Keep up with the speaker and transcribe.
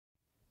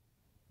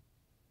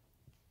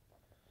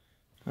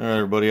All right,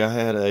 everybody, I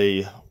had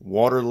a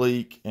water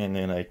leak and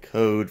then a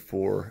code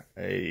for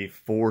a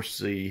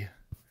 4C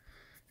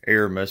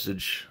error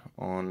message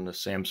on the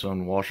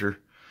Samsung washer.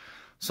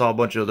 Saw a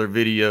bunch of other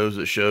videos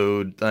that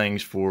showed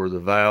things for the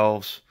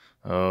valves,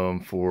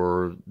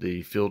 for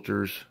the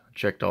filters,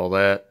 checked all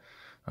that.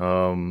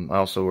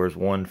 Also, there's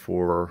one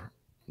for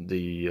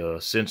the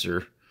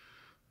sensor,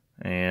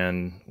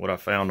 and what I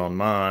found on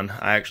mine,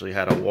 I actually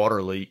had a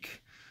water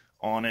leak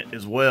on it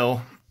as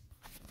well.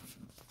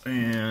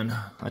 And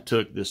I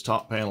took this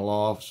top panel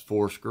off,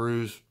 4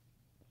 screws,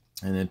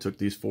 and then took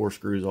these 4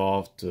 screws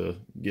off to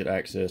get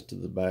access to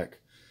the back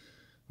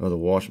of the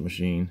washing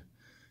machine.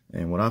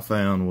 And what I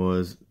found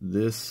was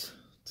this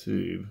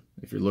tube,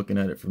 if you're looking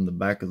at it from the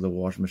back of the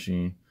washing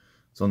machine,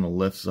 it's on the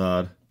left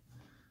side.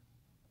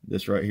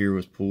 This right here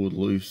was pulled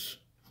loose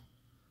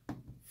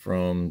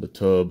from the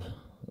tub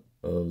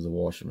of the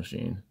washing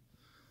machine.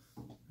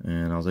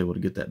 And I was able to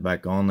get that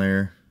back on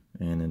there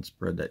and then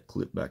spread that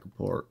clip back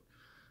apart,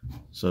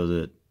 so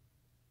that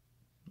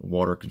the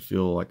water can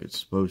feel like it's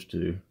supposed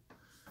to.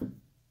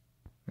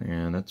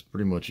 And that's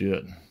pretty much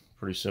it.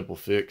 Pretty simple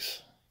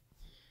fix.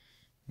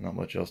 Not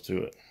much else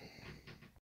to it.